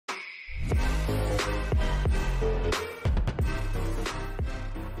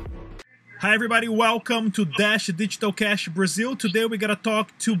Hi everybody, welcome to Dash Digital Cash Brazil. Today we're gonna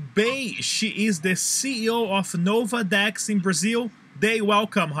talk to Bey. She is the CEO of NovaDAX in Brazil. Bey,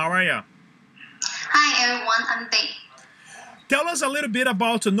 welcome. How are you? Hi everyone, I'm Bey. Tell us a little bit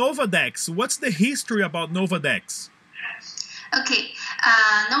about NovaDAX. What's the history about NovaDAX? Okay,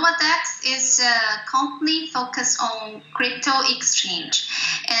 NovaDAX is a company focused on crypto exchange,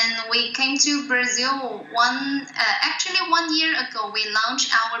 and we came to Brazil actually 1 year ago. We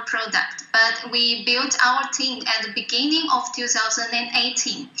launched our product, but we built our team at the beginning of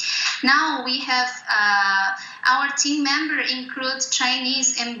 2018. Now we have our team member includes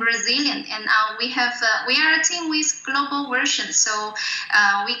Chinese and Brazilian, and we are a team with global version. So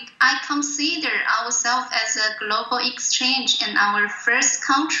I consider ourselves as a global exchange. And our first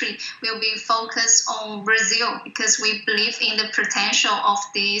country will be focused on Brazil because we believe in the potential of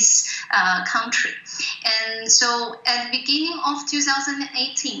this country. And so at the beginning of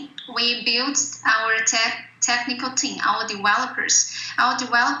 2018, we built our technical team, our developers. Our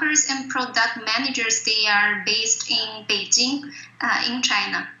developers and product managers, they are based in Beijing, in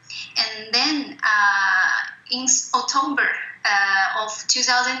China. And then in October of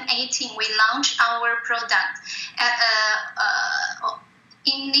 2018, we launched our product.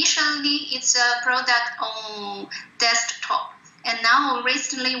 Initially, it's a product on desktop, and now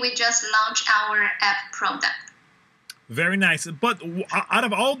recently we just launched our app product. Very nice. But out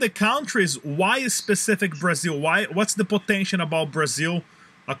of all the countries, why specific Brazil? What's the potential about Brazil,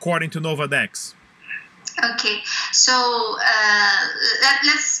 according to NovaDAX? Okay, so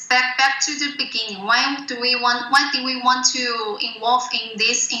let's back to the beginning. Why do we want to involve in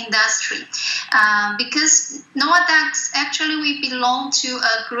this industry? Because NovaDAX, actually we belong to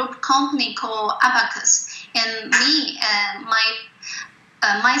a group company called Abakus, and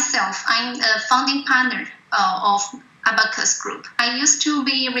myself, I'm a founding partner of Abakus Group. I used to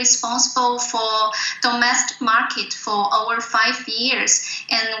be responsible for domestic market for over 5 years,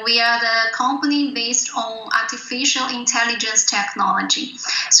 and we are the company based on artificial intelligence technology.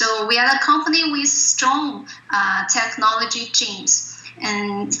 So we are a company with strong technology genes.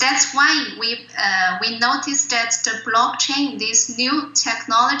 And that's why we noticed that the blockchain, this new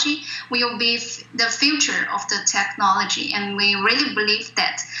technology, will be the future of the technology, and we really believe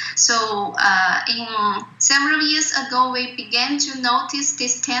that. So in several years ago, we began to notice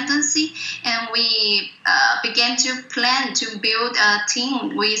this tendency, and we began to plan to build a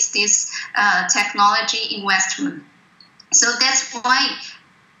team with this technology investment. So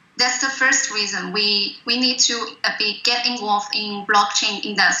that's the first reason we need to get involved in blockchain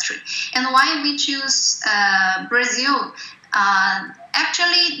industry. And why we choose Brazil?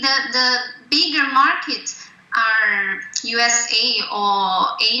 Actually, the bigger market are USA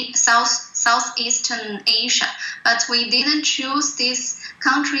or Southeastern Asia, but we didn't choose these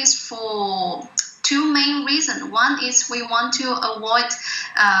countries for two main reasons. One is we want to avoid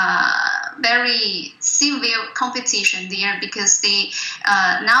very severe competition there, because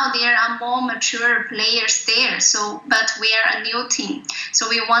now there are more mature players there. So, but we are a new team, so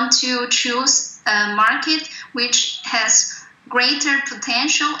we want to choose a market which has greater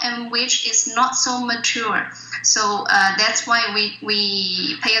potential and which is not so mature. So that's why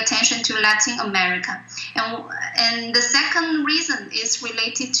we pay attention to Latin America. And the second reason is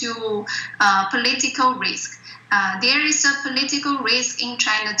related to political risk. There is a political risk in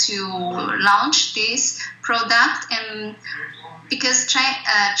China to launch this product, and because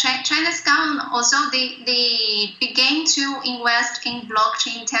China's government also they began to invest in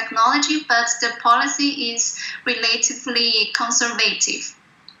blockchain technology, but the policy is relatively conservative.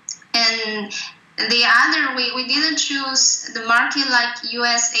 And the other, we didn't choose the market like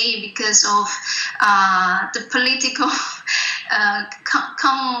USA because of the political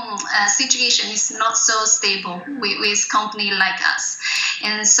situation is not so stable with company like us.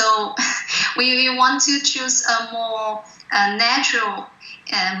 And so we want to choose a more natural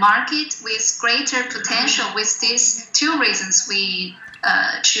market with greater potential. With these two reasons, we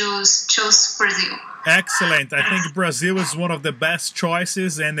chose Brazil. Excellent. I think Brazil is one of the best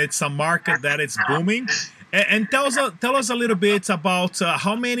choices, and it's a market that is booming. And tell us a little bit about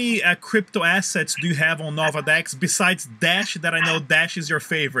how many crypto assets do you have on NovaDAX besides Dash, that I know Dash is your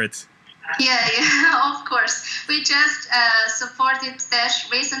favorite? Yeah, of course. We just supported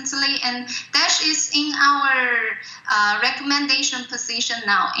Dash recently, and Dash is in our recommendation position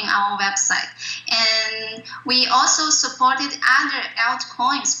now in our website. And we also supported other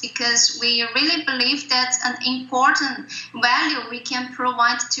altcoins because we really believe that an important value we can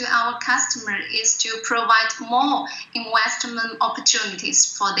provide to our customer is to provide more investment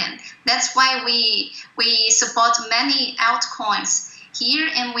opportunities for them. That's why we support many altcoins here,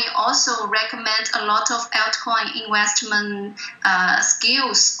 and we also recommend a lot of altcoin investment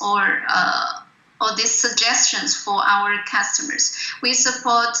skills or these suggestions for our customers. We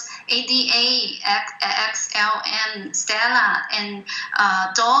support ADA, XLM, Stella, and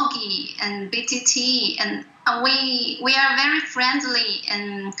Doggy, and BTT, and we are very friendly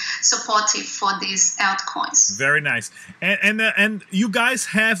and supportive for these altcoins. Very nice. And you guys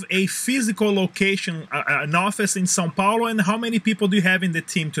have a physical location, an office in São Paulo, and how many people do you have in the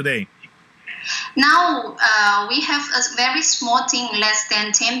team today? Now we have a very small team, less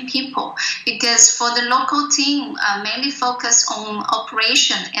than 10 people, because for the local team, mainly focus on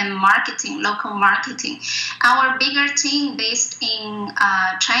operation and marketing, local marketing. Our bigger team based in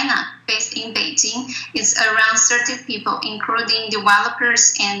China, based in Beijing, is around 30 people, including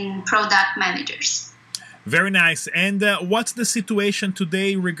developers and product managers. Very nice. And what's the situation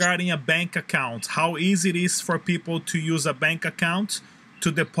today regarding a bank account? How easy it is for people to use a bank account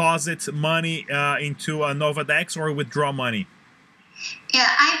to deposit money into a NovaDAX or withdraw money? Yeah,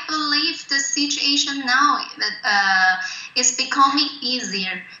 I believe the situation now is becoming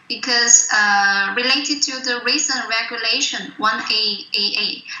easier because related to the recent regulation,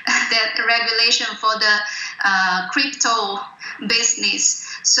 1AAA, that regulation for the crypto business.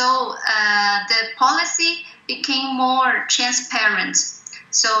 So the policy became more transparent.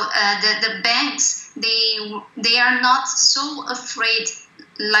 So the banks, they are not so afraid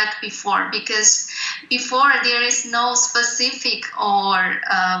like before, because before there is no specific or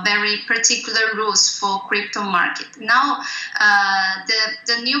very particular rules for crypto market. Now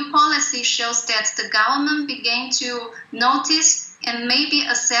the new policy shows that the government began to notice and maybe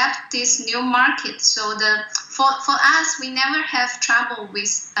accept this new market. So for us, we never have trouble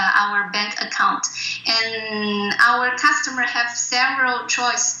with our bank account, and our customer have several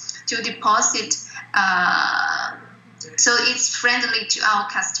choice to deposit. So it's friendly to our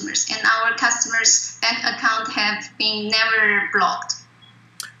customers, and our customers' bank account have been never blocked,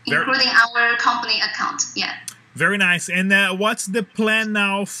 including our company account. Yeah. Very nice. And what's the plan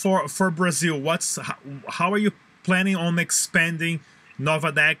now for Brazil? How are you planning on expanding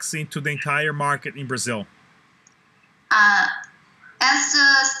NovaDAX into the entire market in Brazil? As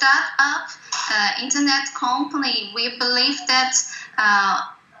a startup internet company, we believe that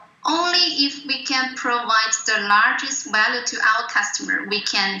only if we can provide the largest value to our customer, we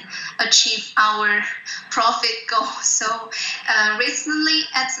can achieve our profit goal. So recently,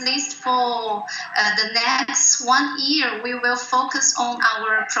 at least for the next 1 year, we will focus on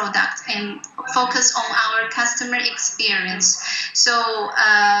our product and focus on our customer experience. So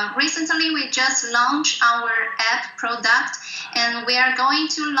recently, we just launched our app product, and we are going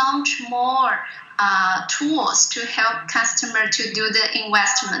to launch more tools to help customer to do the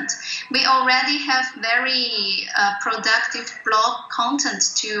investment. We already have very productive blog content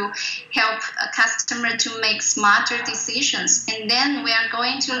to help a customer to make smarter decisions. And then we are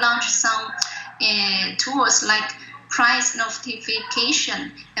going to launch some tools like price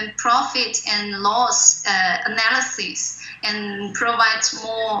notification and profit and loss analysis, and provide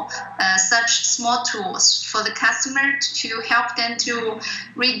more such small tools for the customer to help them to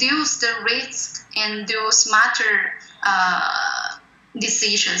reduce the risk and do smarter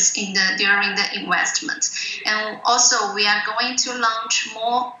decisions during the investment. And also, we are going to launch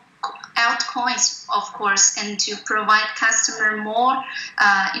more altcoins, of course, and to provide customer more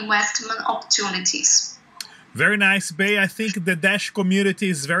investment opportunities. Very nice, Bay. I think the Dash community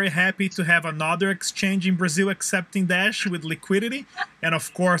is very happy to have another exchange in Brazil accepting Dash with liquidity. And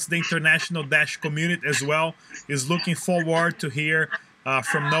of course, the international Dash community as well is looking forward to hear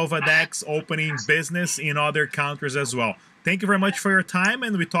from NovaDAX opening business in other countries as well. Thank you very much for your time,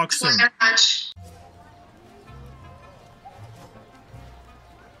 and we talk soon. Thank you very much.